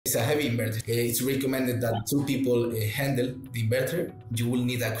It's a heavy inverter. It's recommended that two people handle the inverter. You will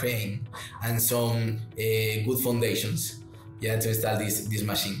need a crane and some good foundations, yeah, to install this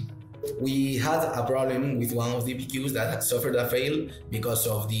machine. We had a problem with one of the EPCubes that had suffered a fail because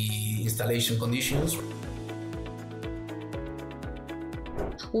of the installation conditions.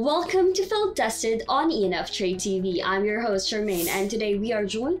 Welcome to Field Tested on ENF TradeTV. I'm your host Charmaine, and today we are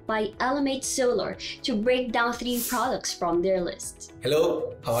joined by LM8 Solar to break down 3 products from their list.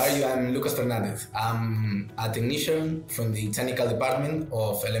 Hello, how are you? I'm Lucas Fernandez. I'm a technician from the technical department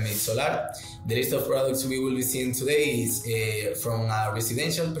of LM8 Solar. The list of products we will be seeing today is from a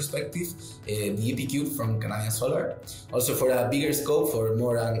residential perspective, the EPCube from Canadian Solar. Also for a bigger scope, for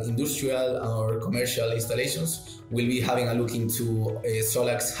more industrial or commercial installations, we'll be having a look into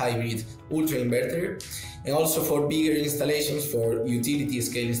SolaX hybrid ultra inverter, and also for bigger installations, for utility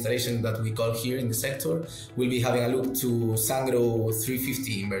scale installation that we call here in the sector, we'll be having a look to Sungrow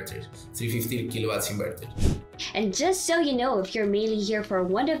 350 inverter, 350 kilowatts inverter. And just so you know, if you're mainly here for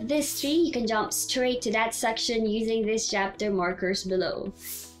one of these 3, you can jump straight to that section using these chapter markers below.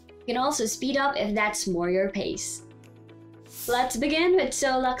 You can also speed up if that's more your pace. Let's begin with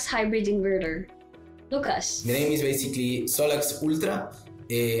SolaX hybrid inverter. Lucas. The name is basically SolaX Ultra,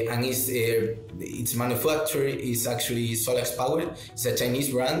 and its manufacturer is actually SolaX Power. It's a Chinese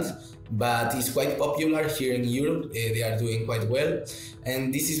brand, but it's quite popular here in Europe. They are doing quite well,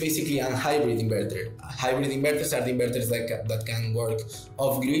 and this is basically a hybrid inverter. Hybrid inverters are the inverters that can work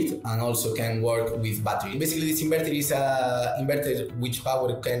off-grid and also can work with battery. Basically, this inverter is an inverter which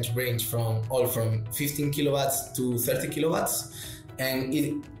power can range from 15 kilowatts to 30 kilowatts, and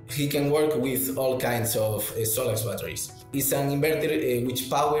he can work with all kinds of SolaX batteries. It's an inverter which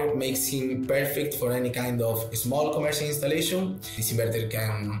power makes him perfect for any kind of small commercial installation. This inverter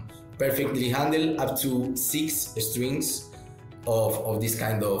can perfectly handle up to 6 strings of this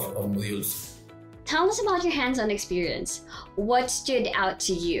kind of modules. Tell us about your hands-on experience. What stood out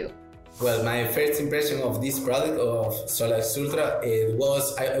to you? Well, my first impression of this product of SolaX Ultra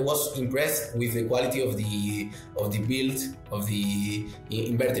was I was impressed with the quality of the build of the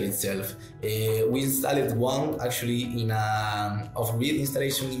inverter itself. We installed one actually in a off-grid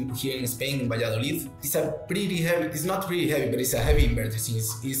installation here in Spain, in Valladolid. It's a pretty heavy. It's not pretty heavy, but it's a heavy inverter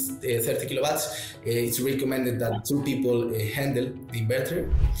since it's 30 kilowatts. It's recommended that 2 people handle the inverter,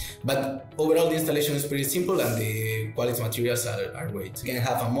 but overall the installation is pretty simple and the quality materials are great. You can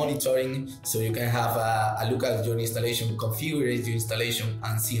have a monitoring, so you can have a look at your installation, configure your installation,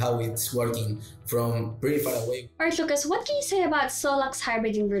 and see how it's working from pretty far away. Alright, Lucas, what can you say about SolaX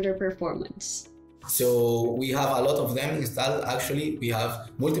hybrid inverter performance? So we have a lot of them installed. Actually, we have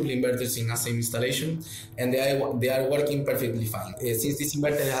multiple inverters in the same installation, and they are working perfectly fine. Since this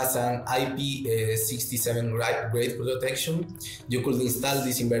inverter has an IP67 grade protection, you could install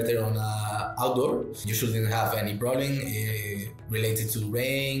this inverter on outdoor. You shouldn't have any problem related to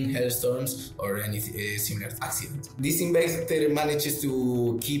rain, hailstorms, or any similar accident. This inverter manages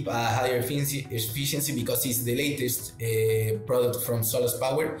to keep a higher efficiency because it's the latest product from SolaX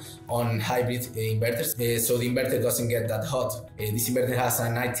Power on hybrid inverters, so the inverter doesn't get that hot. This inverter has a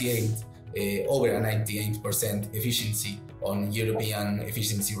over a 98% efficiency on European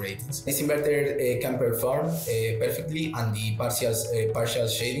efficiency ratings. This inverter can perform perfectly on the partial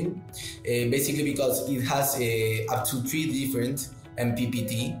shading, basically because it has up to 3 different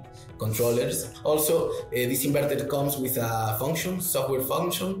MPPT controllers. Also, this inverter comes with a software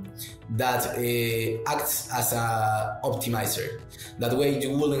function that acts as an optimizer. That way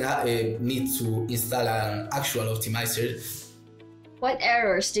you wouldn't need to install an actual optimizer. What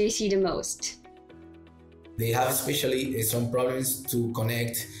errors do you see the most? They have especially some problems to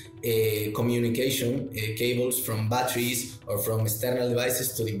connect communication cables from batteries or from external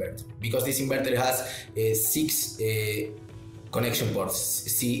devices to the inverter, because this inverter has 6 connection ports,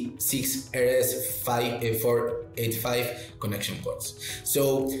 6 RS485 connection ports.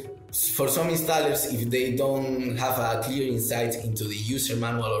 So for some installers, if they don't have a clear insight into the user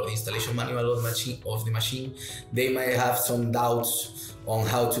manual or the installation manual of the machine, they might have some doubts on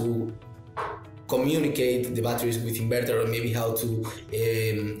how to communicate the batteries with inverter, or maybe how to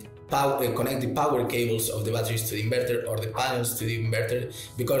connect the power cables of the batteries to the inverter or the panels to the inverter,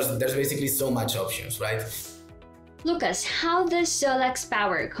 because there's basically so much options, right? Lucas, how does SolaX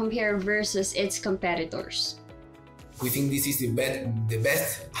Power compare versus its competitors? We think this is the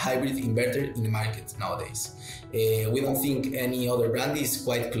best hybrid inverter in the market nowadays. We don't think any other brand is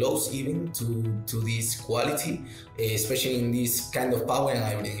quite close even to this quality, especially in this kind of power and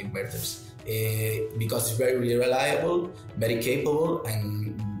hybrid inverters, because it's very reliable, very capable,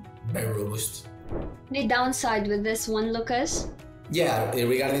 and very robust. The downside with this one, Lucas? Yeah,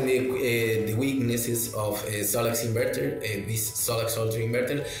 regarding the weaknesses of SolaX inverter, this SolaX Ultra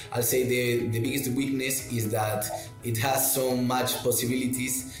inverter, I'll say the biggest weakness is that it has so much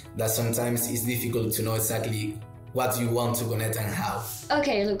possibilities that sometimes it's difficult to know exactly what you want to connect and how.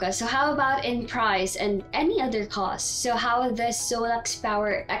 Okay, Lucas, so how about in price and any other cost? So how does SolaX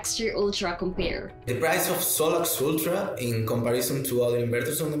Power X3 Ultra compare? The price of SolaX Ultra in comparison to other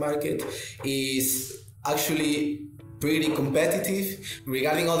inverters on the market is actually pretty competitive.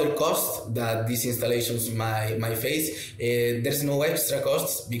 Regarding other costs that these installations might face, there's no extra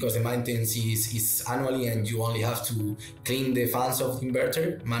costs because the maintenance is annually and you only have to clean the fans of the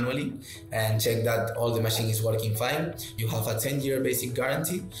inverter manually and check that all the machine is working fine. You have a 10-year basic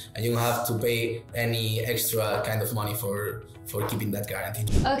guarantee and you don't have to pay any extra kind of money for keeping that guarantee.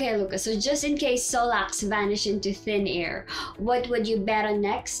 Okay, Lucas, so just in case SolaX vanished into thin air, what would you bet on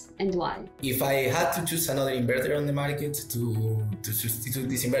next and why? If I had to choose another inverter on the market to substitute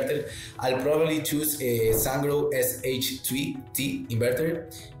this inverter, I'll probably choose a Sungrow SH3T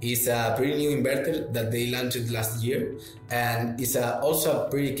inverter. It's a pretty new inverter that they launched last year, and it's also a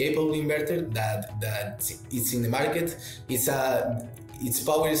pretty capable inverter that it's in the market. Its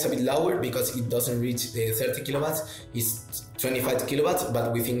power is a bit lower because it doesn't reach the 30 kilowatts, it's 25 kilowatts,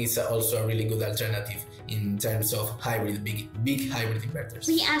 but we think it's also a really good alternative in terms of hybrid, big hybrid inverters.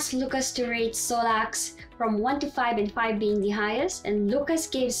 We asked Lucas to rate SolaX from 1 to 5 and 5 being the highest, and Lucas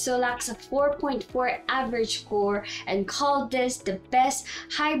gave SolaX a 4.4 average score and called this the best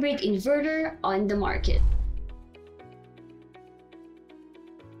hybrid inverter on the market.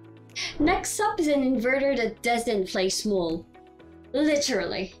 Next up is an inverter that doesn't play small.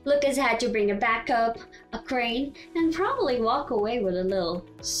 Literally. Lucas had to bring a backup, a crane, and probably walk away with a little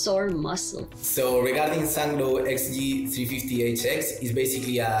sore muscle. So regarding Sungrow XG350HX, is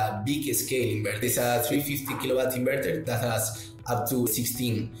basically a big scale inverter. It's a 350 kilowatt inverter that has up to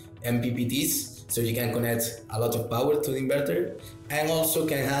 16 MPPTs, so you can connect a lot of power to the inverter, and also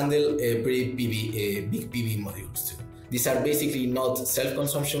can handle a pretty big PV modules too. These are basically not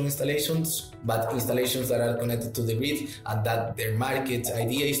self-consumption installations, but installations that are connected to the grid, and that their market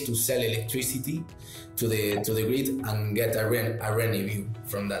idea is to sell electricity to the grid and get a revenue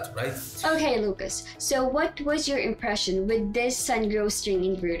from that, right? Okay, Lucas, so what was your impression with this Sungrow string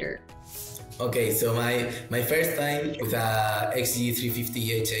inverter? Okay, so my first time with a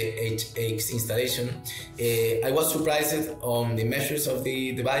XG350HX installation, I was surprised on the measures of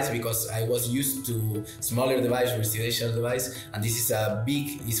the device because I was used to smaller device, residential device, and this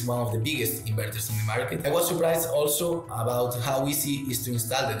is one of the biggest inverters in the market. I was surprised also about how easy it is to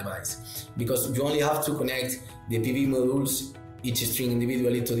install the device because you only have to connect the PV modules, each string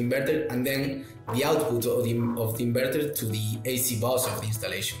individually, to the inverter, and then the output of the inverter to the AC bus of the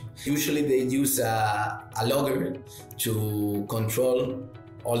installation. Usually they use a logger to control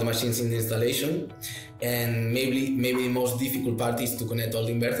all the machines in the installation, and maybe the most difficult part is to connect all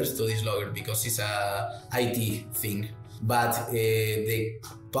the inverters to this logger because it's a IT thing. But the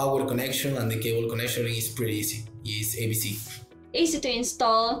power connection and the cable connection is pretty easy. It's ABC. Easy to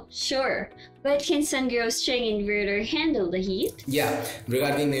install, sure, but can Sungrow string inverter handle the heat? Yeah,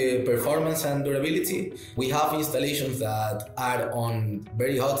 regarding the performance and durability, we have installations that are on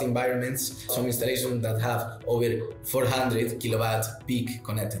very hot environments, some installations that have over 400 kilowatt peak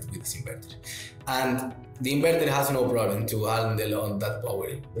connected with this inverter. And the inverter has no problem to handle on that power.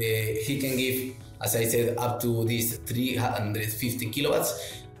 He can give, as I said, up to these 350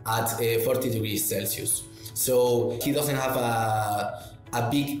 kilowatts at 40 degrees Celsius. So he doesn't have a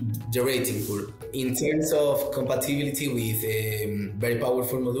big derating curve. In terms of compatibility with very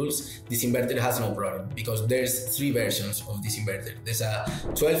powerful modules, this inverter has no problem because there's 3 versions of this inverter. There's a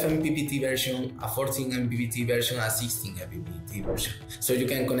 12 MPPT version, a 14 MPPT version, a 16 MPPT version. So you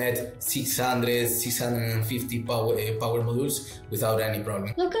can connect 650 power modules without any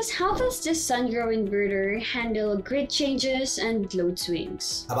problem. Lucas, how does this Sungrow inverter handle grid changes and load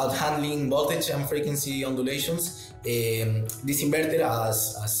swings? About handling voltage and frequency ondulations, this inverter,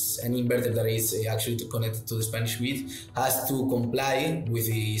 as an inverter that is actually connected to the Spanish grid, has to comply with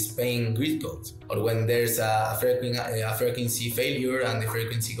the Spain grid code. Or when there's a frequency failure and the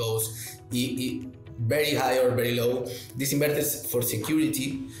frequency goes very high or very low, these inverters, for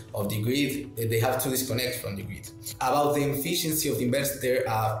security of the grid, they have to disconnect from the grid. About the efficiency of the inverter,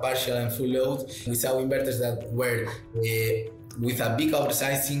 partial and full load, we saw inverters that were with a big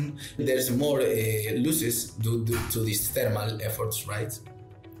oversizing, there's more losses due to these thermal efforts, right?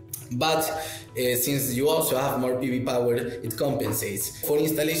 But since you also have more PV power, it compensates. For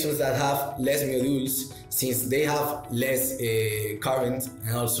installations that have less modules, since they have less current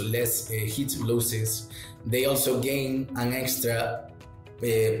and also less heat losses, they also gain an extra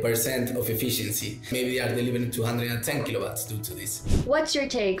percent of efficiency. Maybe they are delivering 210 kilowatts due to this. What's your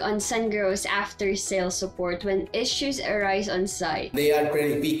take on Sungrow's after-sales support when issues arise on site? They are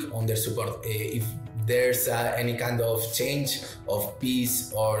pretty quick on their support. If there's any kind of change of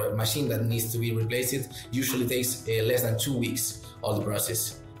piece or machine that needs to be replaced, usually takes less than 2 weeks of the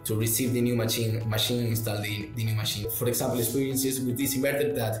process to receive the new machine install the new machine. For example, experiences with this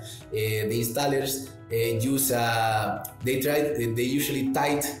inverter that the installers use they usually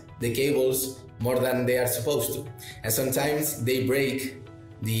tight the cables more than they are supposed to, and sometimes they break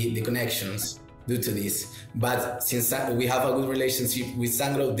the connections due to this. But since we have a good relationship with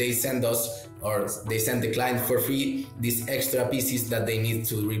Sungrow, they send us, or they send the client for free, these extra pieces that they need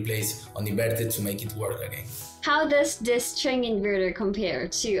to replace on the inverter to make it work again. How does this string inverter compare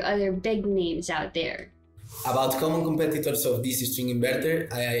to other big names out there? About common competitors of this string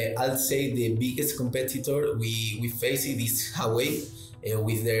inverter, I'll say the biggest competitor we face is Huawei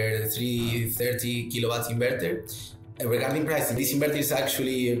with their 330 kilowatt inverter. Regarding pricing, this inverter is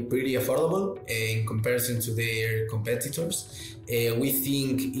actually pretty affordable in comparison to their competitors. We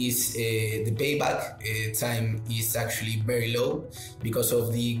think the payback time is actually very low because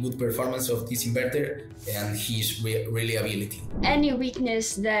of the good performance of this inverter and his reliability. Any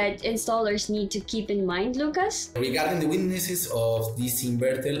weakness that installers need to keep in mind, Lucas? Regarding the weaknesses of this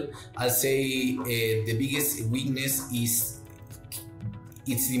inverter, I'll say the biggest weakness is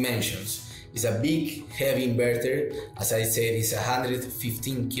its dimensions. It's a big, heavy inverter. As I said, it's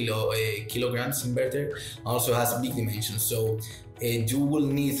 115 kilograms inverter. Also has big dimensions, so you will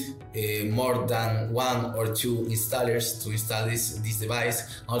need more than 1 or 2 installers to install this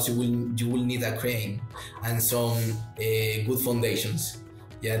device. Also, you will need a crane and some good foundations,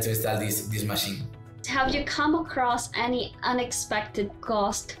 to install this machine. Have you come across any unexpected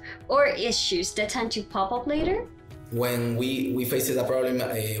cost or issues that tend to pop up later? When we faced a problem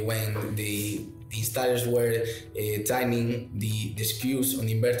when the installers were tightening the screws on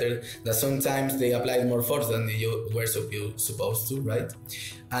the inverter, that sometimes they applied more force than they were supposed to, right?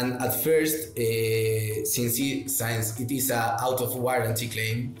 And at first, since it is a out of warranty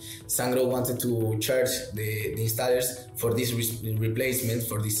claim, Sungrow wanted to charge the installers for this replacement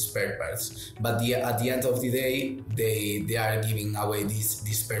for these spare parts. But at the end of the day, they are giving away these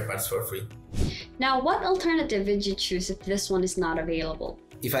spare parts for free. Now, what alternative would you choose if this one is not available?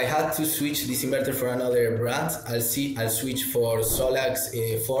 If I had to switch this inverter for another brand, I'll switch for SolaX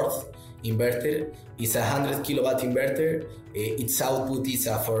 4th inverter. It's a 100 kilowatt inverter. Its output is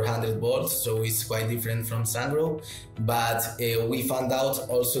 400 volts, so it's quite different from Sungrow. But we found out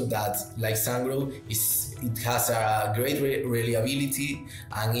also that, like Sungrow, it has a great reliability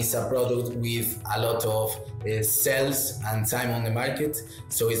and it's a product with a lot of sales and time on the market.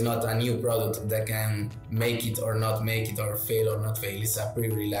 So it's not a new product that can make it or not make it, or fail or not fail. It's a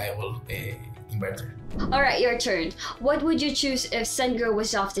pretty reliable inverter. All right, your turn. What would you choose if Sungrow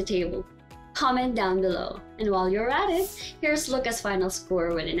was off the table? Comment down below. And while you're at it, here's Lucas' final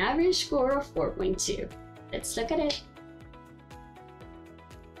score with an average score of 4.2. Let's look at it.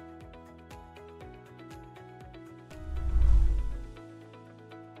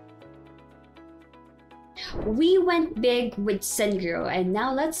 We went big with Sungrow, and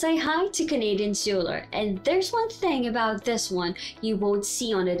now let's say hi to Canadian Solar. And there's one thing about this one you won't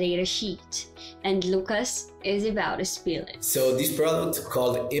see on the data sheet, and Lucas is about to spill it. So this product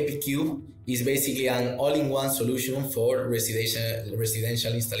called EPCube is basically an all-in-one solution for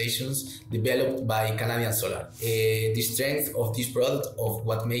residential installations developed by Canadian Solar. The strength of this product, of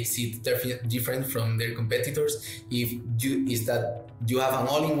what makes it different from their competitors, is that you have an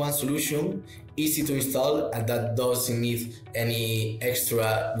all-in-one solution, easy to install, and that doesn't need any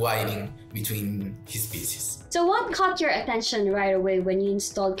extra wiring between his pieces. So what caught your attention right away when you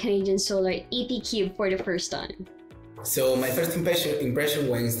installed Canadian Solar EPCube for the first time? So my first impression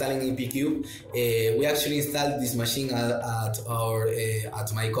when installing EPCube, we actually installed this machine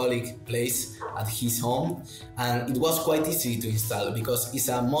at my colleague's place at his home, and it was quite easy to install because it's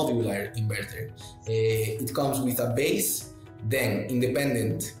a modular inverter. It comes with a base, then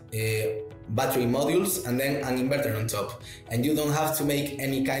independent battery modules, and then an inverter on top, and you don't have to make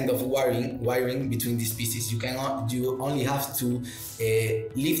any kind of wiring between these pieces. You only have to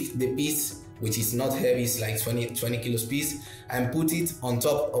lift the piece, which is not heavy, it's like 20 kilos piece, and put it on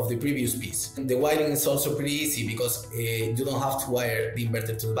top of the previous piece. The wiring is also pretty easy because you don't have to wire the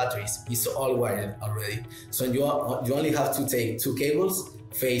inverter to the batteries. It's all wired already. So you only have to take 2 cables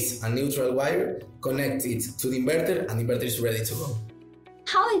phase and neutral wire, connect it to the inverter, and the inverter is ready to go.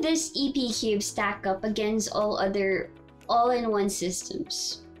 How does this EPCube stack up against all other all-in-one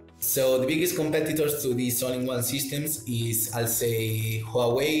systems? So the biggest competitors to these all-in-one systems is, I'll say,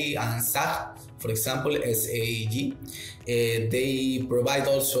 Huawei and SAG, for example, SAG. They provide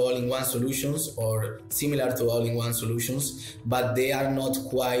also all-in-one solutions or similar to all-in-one solutions, but they are not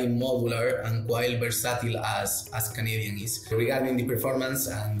quite modular and quite versatile as Canadian is. Regarding the performance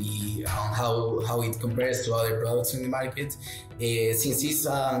and how it compares to other products in the market, since it's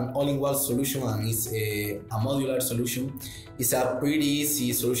an all-in-one solution and it's a modular solution, it's a pretty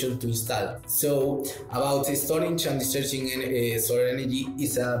easy solution to install. So about storage and discharging solar energy,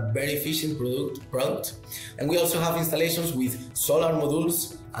 is a very efficient product. And we also have installations with solar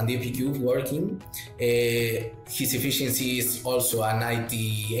modules and the EPCube working. His efficiency is also a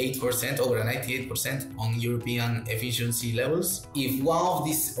 98%, over a 98% on European efficiency levels. If one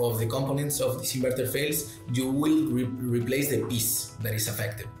of the components of this inverter fails, you will replace the piece that is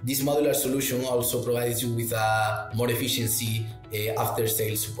affected. This modular solution also provides you with a more efficiency after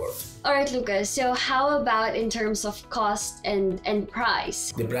sales support. Alright, Lucas, so how about in terms of cost and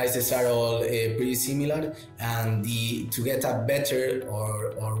price? The prices are all pretty similar, and to get a better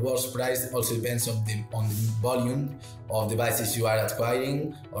or worse price also depends on the volume of devices you are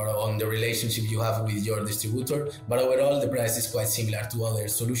acquiring or on the relationship you have with your distributor. But overall, the price is quite similar to other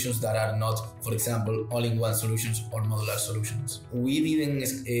solutions that are not, for example, all-in-one solutions or modular solutions. We didn't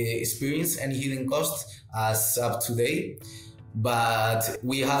experience any hidden costs as of today, but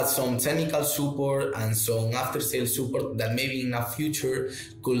we had some technical support and some after-sales support that maybe in the future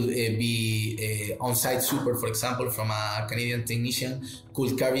could be on-site support, for example, from a Canadian technician,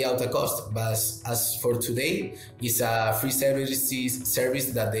 could carry out a cost. But as for today, it's a free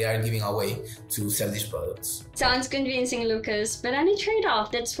service that they are giving away to sell these products. Sounds convincing, Lucas, but any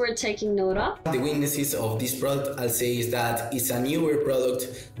trade-off that's worth taking note of? The weaknesses of this product, I'll say, is that it's a newer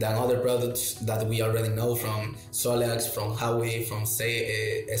product than other products that we already know from SolaX, from Huawei, from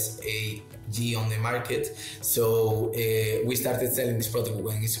SAG on the market. So we started selling this product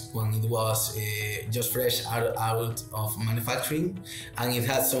when it was just fresh out of manufacturing, and it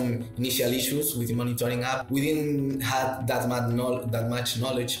had some initial issues with the monitoring app. We didn't have that much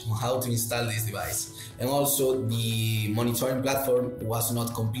knowledge on how to install this device, and also the monitoring platform was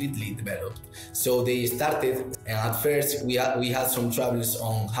not completely developed. So they started, and at first we had some troubles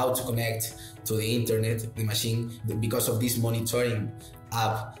on how to connect to the internet, the machine, because of this monitoring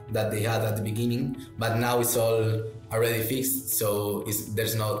app that they had at the beginning, but now it's all already fixed, so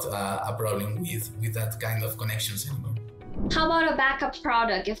there's not a problem with that kind of connections anymore. How about a backup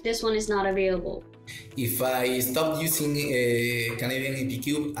product if this one is not available? If I stop using Canadian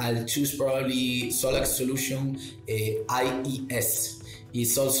EPCube, I'll choose probably SolaX solution IES.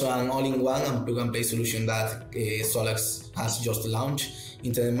 It's also an all-in-one and plug-and-play solution that SolaX has just launched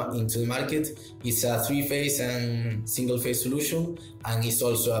into the market. It's a 3-phase and single-phase solution, and it's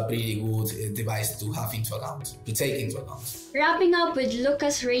also a pretty good device to take into account. Wrapping up with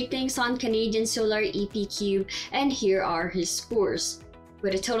Lucas' ratings on Canadian Solar EPCube, and here are his scores,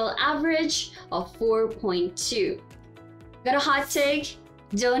 with a total average of 4.2. Got a hot take?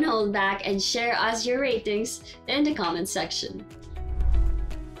 Don't hold back and share us your ratings in the comment section.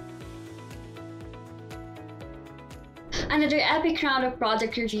 Another epic round of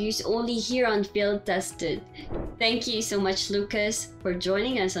product reviews only here on Field Tested. Thank you so much, Lucas, for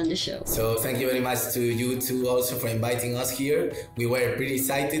joining us on the show. So thank you very much to you too also for inviting us here. We were pretty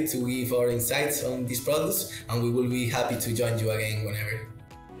excited to give our insights on these products, and we will be happy to join you again whenever.